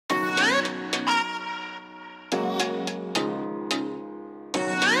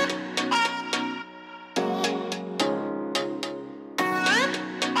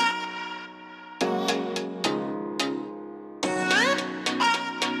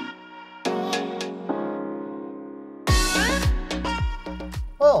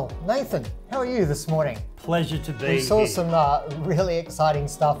Well, Nathan, how are you this morning? Pleasure to be here. We saw some really exciting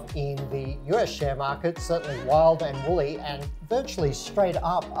stuff in the US share market, certainly wild and woolly, and virtually straight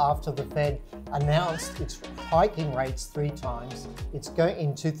up after the Fed announced its hiking rates 3 times. It's going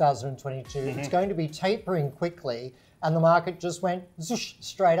in 2022. It's going to be tapering quickly, and the market just went zoosh,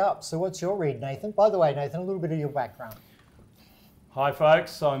 straight up. So what's your read, Nathan? By the way, Nathan, a little bit of your background. Hi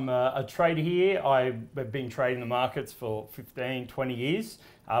folks, I'm a trader here. I've been trading the markets for 15, 20 years,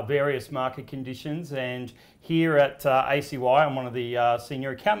 various market conditions, and here at ACY I'm one of the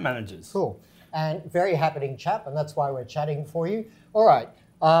senior account managers. Cool, and very happening chap, and that's why we're chatting for you. All right,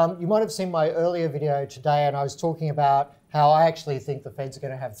 you might have seen my earlier video today, and I was talking about how I actually think the Fed's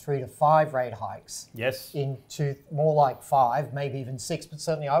going to have 3 to 5 rate hikes. Yes. Into more like 5, maybe even 6, but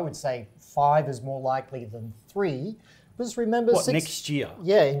certainly I would say 5 is more likely than 3. Because remember, next year?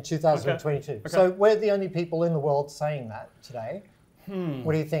 Yeah, in 2022. Okay. So we're the only people in the world saying that today.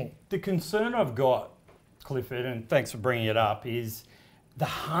 What do you think? The concern I've got, Clifford, and thanks for bringing it up, is the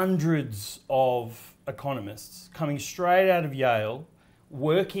hundreds of economists coming straight out of Yale,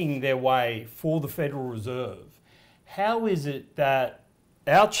 working their way for the Federal Reserve. How is it that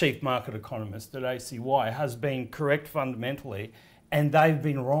our chief market economist at ACY has been correct fundamentally and they've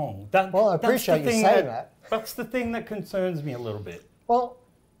been wrong? Well, I appreciate you saying that. That's the thing that concerns me a little bit. Well,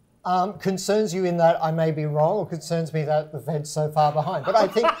 concerns you in that I may be wrong, or concerns me that the Fed's so far behind. But I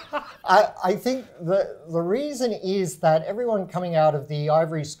think I think the reason is that everyone coming out of the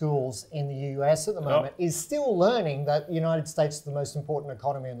ivory schools in the US at the moment is still learning that the United States is the most important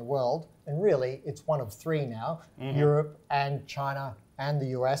economy in the world. And really, it's one of 3 now, Europe and China and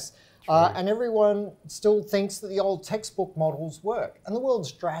the US. And everyone still thinks that the old textbook models work. And the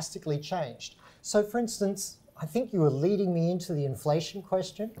world's drastically changed. So, for instance, I think you were leading me into the inflation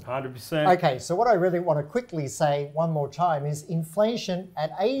question. 100%. Okay, so what I really want to quickly say one more time is inflation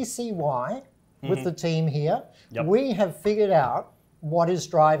at ACY with the team here, we have figured out what is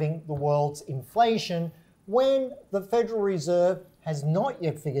driving the world's inflation when the Federal Reserve has not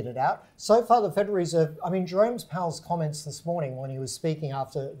yet figured it out. So far, the Federal Reserve, I mean, Jerome Powell's comments this morning when he was speaking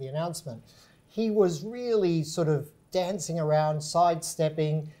after the announcement, he was really sort of dancing around,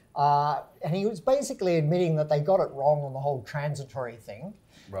 sidestepping, and he was basically admitting that they got it wrong on the whole transitory thing.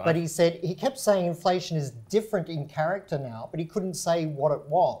 Right. But he kept saying inflation is different in character now, but he couldn't say what it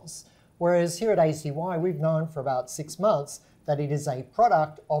was. Whereas here at ACY, we've known for about 6 months that it is a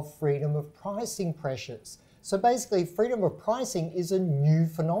product of freedom of pricing pressures. So basically, freedom of pricing is a new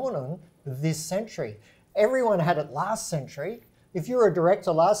phenomenon this century. Everyone had it last century. If you were a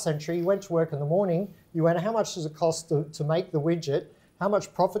director last century, you went to work in the morning, you went, how much does it cost to make the widget? How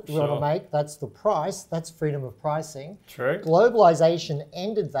much profit do we want to make? That's the price. That's freedom of pricing. True. Globalization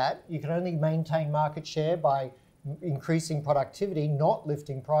ended that. You can only maintain market share by increasing productivity, not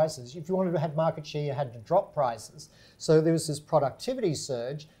lifting prices. If you wanted to have market share, you had to drop prices. So there was this productivity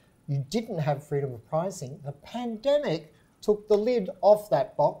surge. You didn't have freedom of pricing. The pandemic took the lid off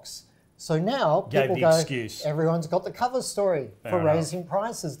that box. So now people go, excuse. Everyone's got the cover story Fair for enough. raising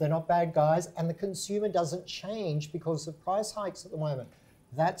prices. They're not bad guys, and the consumer doesn't change because of price hikes at the moment.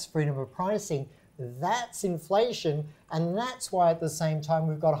 That's freedom of pricing. That's inflation, and that's why at the same time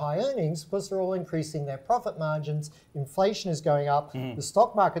we've got high earnings because they're all increasing their profit margins. Inflation is going up. The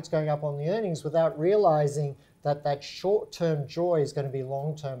stock market's going up on the earnings without realizing that that short-term joy is going to be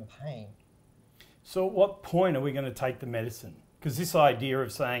long-term pain. So at what point are we going to take the medicine? Because this idea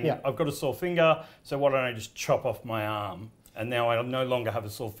of saying, I've got a sore finger, so why don't I just chop off my arm? And now I no longer have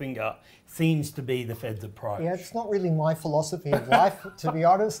a sore finger, seems to be the Fed's approach. Yeah, it's not really my philosophy of life, to be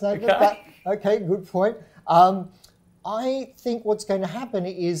honest, Nathan. Okay. But, okay, good point. I think what's going to happen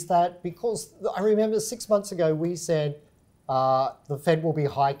is that because I remember 6 months ago we said the Fed will be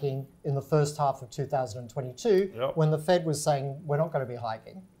hiking in the first half of 2022 when the Fed was saying we're not going to be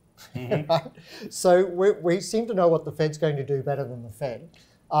hiking. Right? So we seem to know what the Fed's going to do better than the Fed.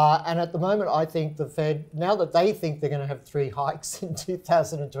 And at the moment, I think the Fed, now that they think they're going to have 3 hikes in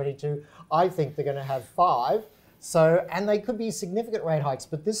 2022, I think they're going to have 5. So, and they could be significant rate hikes.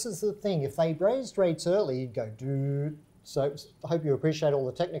 But this is the thing, if they raised rates early, you'd go, dude. So I hope you appreciate all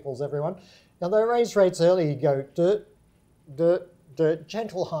the technicals, everyone. Now, they raised rates early, you'd go,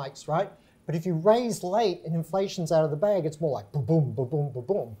 gentle hikes, right? But if you raise late and inflation's out of the bag, it's more like boom, boom, boom, boom, boom,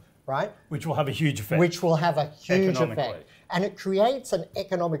 boom, right? Which will have a huge effect. Which will have a huge effect. And it creates an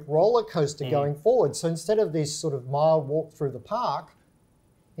economic roller coaster going forward. So instead of this sort of mild walk through the park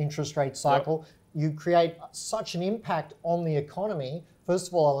interest rate cycle, you create such an impact on the economy, first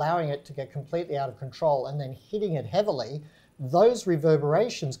of all, allowing it to get completely out of control and then hitting it heavily, those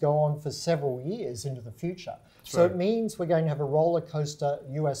reverberations go on for several years into the future. So it means we're going to have a roller coaster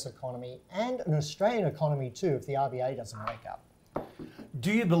US economy and an Australian economy too if the RBA doesn't wake up.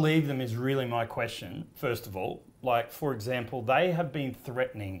 Do you believe them is really my question, first of all. Like, for example, they have been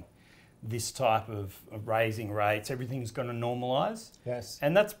threatening this type of raising rates. Everything's going to normalise. Yes.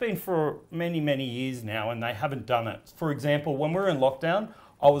 And that's been for many, many years now, and they haven't done it. For example, when we were in lockdown,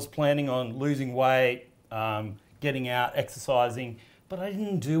 I was planning on losing weight, getting out, exercising, but I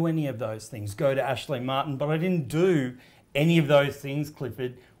didn't do any of those things. Go to Ashley Martin, but I didn't do any of those things,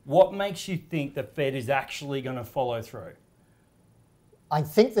 Clifford. What makes you think the Fed is actually going to follow through? I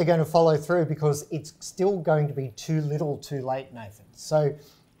think they're going to follow through because it's still going to be too little too late, Nathan. So,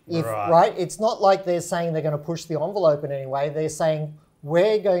 it's not like they're saying they're going to push the envelope in any way. They're saying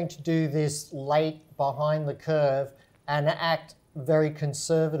we're going to do this late, behind the curve, and act very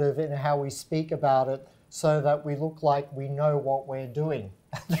conservative in how we speak about it so that we look like we know what we're doing.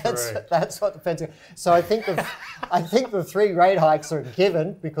 That's what the Fed's doing. So I think the 3 rate hikes are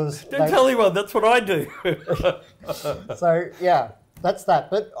given because... Don't tell anyone, that's what I do. So, yeah. That's that.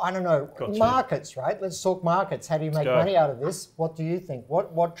 But I don't know. Gotcha. Markets, right? Let's talk markets. How do you make money out of this? What do you think?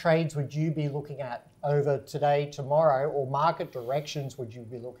 What trades would you be looking at over today, tomorrow, or market directions would you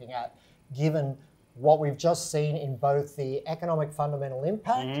be looking at, given what we've just seen in both the economic fundamental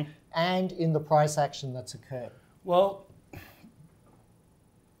impact and in the price action that's occurred? Well,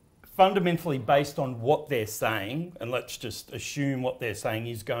 fundamentally based on what they're saying, and let's just assume what they're saying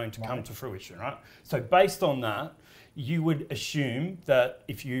is going to come to fruition, right? So based on that, you would assume that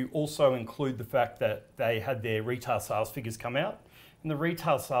if you also include the fact that they had their retail sales figures come out, and the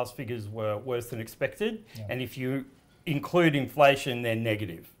retail sales figures were worse than expected, and if you include inflation, they're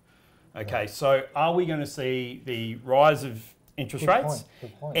negative. Okay, so are we going to see the rise of interest rates?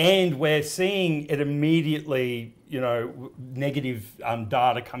 Good point. And we're seeing it immediately, negative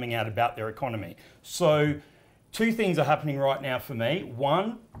data coming out about their economy. So 2 things are happening right now for me.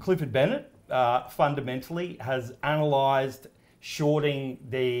 One, Clifford Bennett, fundamentally has analysed shorting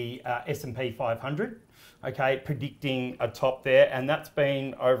the S&P 500, predicting a top there, and that's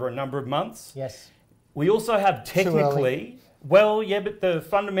been over a number of months. Yes. We also have technically, but the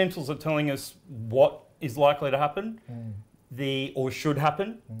fundamentals are telling us what is likely to happen, or should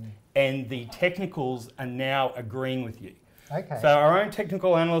happen, and the technicals are now agreeing with you. Okay. So our own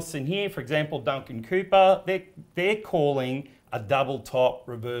technical analysts in here, for example, Duncan Cooper, they're calling a double top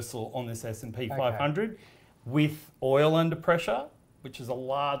reversal on this S&P 500 with oil under pressure, which is a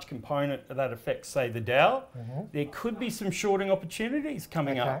large component that affects, say, the Dow. There could be some shorting opportunities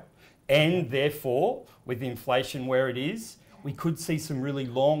coming up. And therefore, with inflation where it is, we could see some really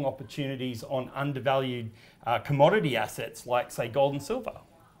long opportunities on undervalued commodity assets like, say, gold and silver.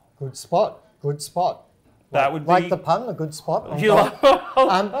 Good spot. That would like be... the pun, a good spot. No, but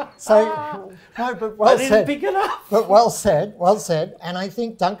well I didn't said. pick it up. But well said. And I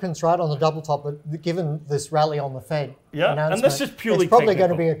think Duncan's right on the double top, but given this rally on the Fed announcement, and that's just purely it's probably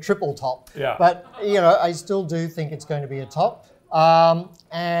technical. going to be a triple top. Yeah. But, I still do think it's going to be a top.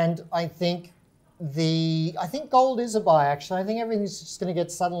 And I think gold is a buy, actually. I think everything's just going to get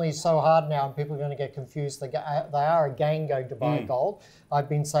suddenly so hard now and people are going to get confused. They are again going to buy gold. I've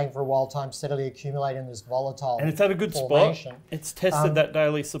been saying for a while time, steadily accumulating this volatile And it's at a good formation. spot. It's tested that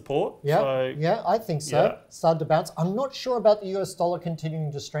daily support. Yeah, I think so. Yeah. Started to bounce. I'm not sure about the US dollar continuing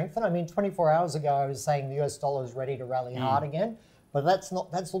to strengthen. I mean, 24 hours ago, I was saying the US dollar is ready to rally hard again. But that's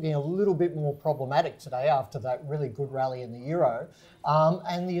looking a little bit more problematic today after that really good rally in the euro.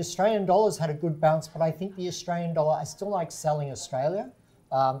 And the Australian dollar's had a good bounce, but I think the Australian dollar, I still like selling Australia.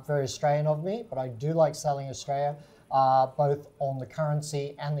 Very Australian of me, but I do like selling Australia, both on the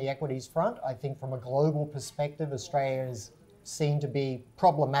currency and the equities front. I think from a global perspective, Australia is seen to be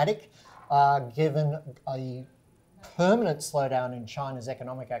problematic, given a permanent slowdown in China's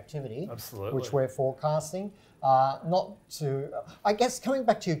economic activity, which we're forecasting. I guess coming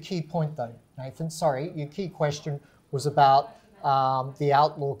back to your key point though, Nathan, sorry, your key question was about the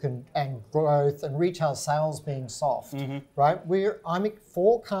outlook and growth and retail sales being soft, right? I'm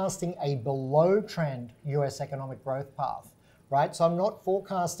forecasting a below trend US economic growth path, right? So I'm not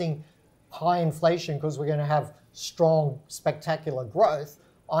forecasting high inflation because we're going to have strong, spectacular growth.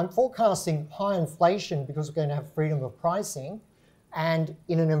 I'm forecasting high inflation because we're going to have freedom of pricing and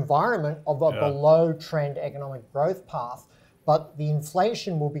in an environment of a below trend economic growth path. But the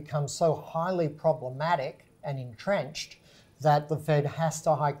inflation will become so highly problematic and entrenched that the Fed has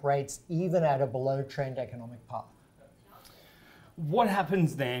to hike rates even at a below trend economic path. What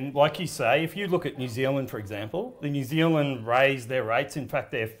happens then, like you say, if you look at New Zealand, for example, the New Zealand raised their rates. In fact,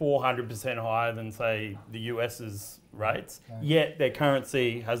 they're 400% higher than, say, the US's rates, yet their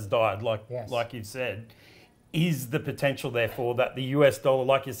currency has died, like you've said. Is the potential, therefore, that the US dollar,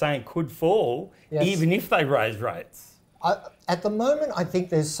 like you're saying, could fall even if they raise rates? At the moment, I think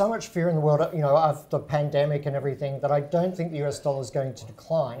there's so much fear in the world, of the pandemic and everything, that I don't think the US dollar is going to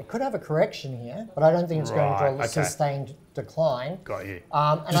decline. It could have a correction here, but I don't think it's going to a sustained decline. Got you.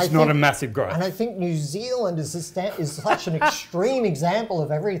 And not a massive growth. And I think New Zealand is such an extreme example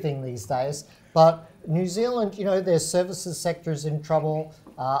of everything these days. But New Zealand, their services sector is in trouble.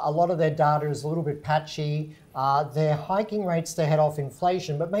 A lot of their data is a little bit patchy. They're hiking rates to head off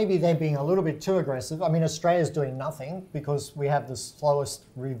inflation, but maybe they're being a little bit too aggressive. I mean, Australia's doing nothing because we have the slowest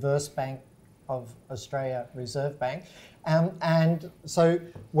reverse bank of Australia, Reserve Bank. And so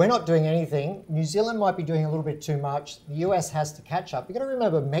we're not doing anything. New Zealand might be doing a little bit too much. The US has to catch up. You've got to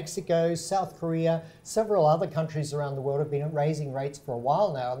remember Mexico, South Korea, several other countries around the world have been raising rates for a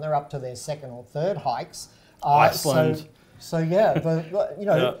while now, and they're up to their second or third hikes. Iceland.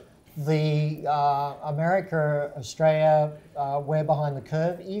 The America, Australia, we're behind the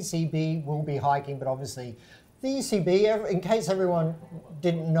curve. ECB will be hiking, but obviously the ECB, in case everyone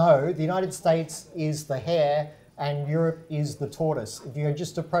didn't know, the United States is the hare and Europe is the tortoise. If you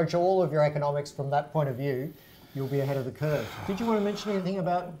just approach all of your economics from that point of view, you'll be ahead of the curve. Did you want to mention anything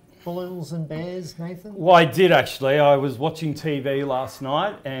about bulls and bears, Nathan? Well, I did actually. I was watching TV last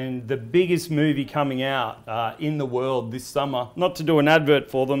night, and the biggest movie coming out in the world this summer, not to do an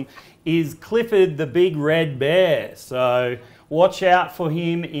advert for them, is Clifford the Big Red Bear. So watch out for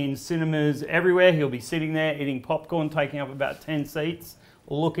him in cinemas everywhere. He'll be sitting there eating popcorn, taking up about 10 seats.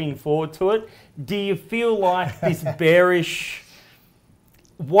 Looking forward to it. Do you feel like this bearish...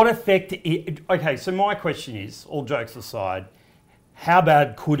 What effect... Okay, so my question is, all jokes aside, how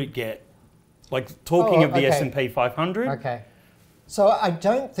bad could it get? Like, talking of the S&P 500? Okay. So I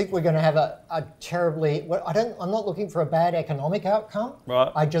don't think we're going to have a terribly... I'm not looking for a bad economic outcome.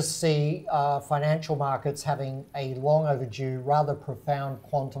 Right. I just see financial markets having a long overdue, rather profound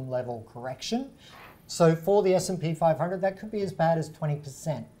quantum level correction. So for the S&P 500, that could be as bad as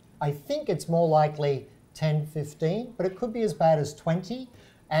 20%. I think it's more likely 10, 15, but it could be as bad as 20.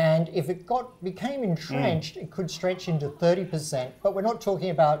 And if it became entrenched, it could stretch into 30%. But we're not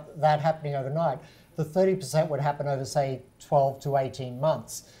talking about that happening overnight. The 30% would happen over, say, 12 to 18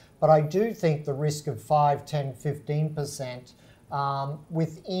 months. But I do think the risk of 5, 10, 15%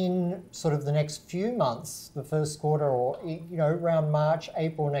 within sort of the next few months, the first quarter or, around March,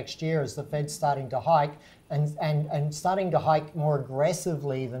 April next year, as the Fed's starting to hike and starting to hike more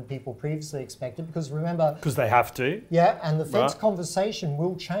aggressively than people previously expected. Because remember... Because they have to. Yeah, and the Fed's conversation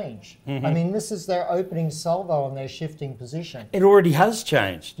will change. Mm-hmm. I mean, this is their opening salvo on their shifting position. It already has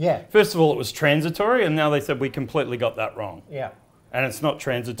changed. Yeah. First of all, it was transitory, and now they said we completely got that wrong. Yeah. And it's not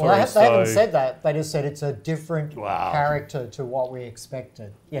transitory. Well, they haven't said that. They just said it's a different character to what we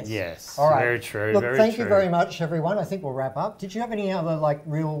expected. Yes. Yes. All right. Very true. Look, thank you very much, everyone. I think we'll wrap up. Did you have any other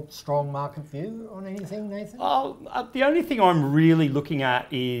real strong market view on anything, Nathan? The only thing I'm really looking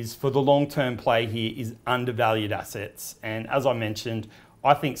at is for the long-term play here is undervalued assets. And as I mentioned,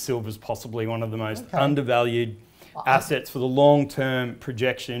 I think silver's possibly one of the most undervalued assets for the long-term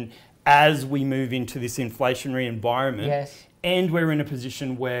projection as we move into this inflationary environment. Yes. And we're in a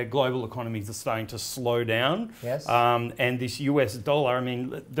position where global economies are starting to slow down. Yes. And this US dollar, I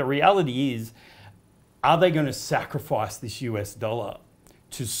mean, the reality is, are they going to sacrifice this US dollar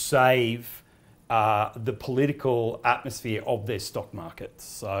to save the political atmosphere of their stock markets?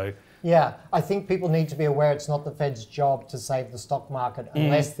 So, yeah, I think people need to be aware it's not the Fed's job to save the stock market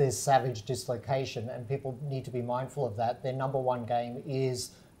unless there's savage dislocation, and people need to be mindful of that. Their number one game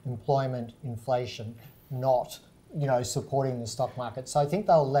is employment, inflation, not supporting the stock market. So I think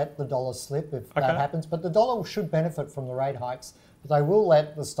they'll let the dollar slip if that happens. But the dollar should benefit from the rate hikes, but they will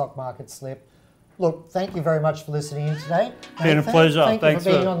let the stock market slip. Look, thank you very much for listening in today. Been a pleasure. Thanks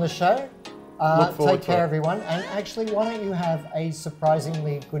for being on the show. Take care, to it. everyone. And actually, why don't you have a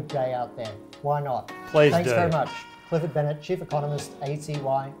surprisingly good day out there? Why not? Please Thanks do. very much. Clifford Bennett, Chief Economist,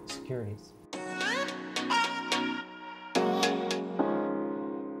 ACY Securities.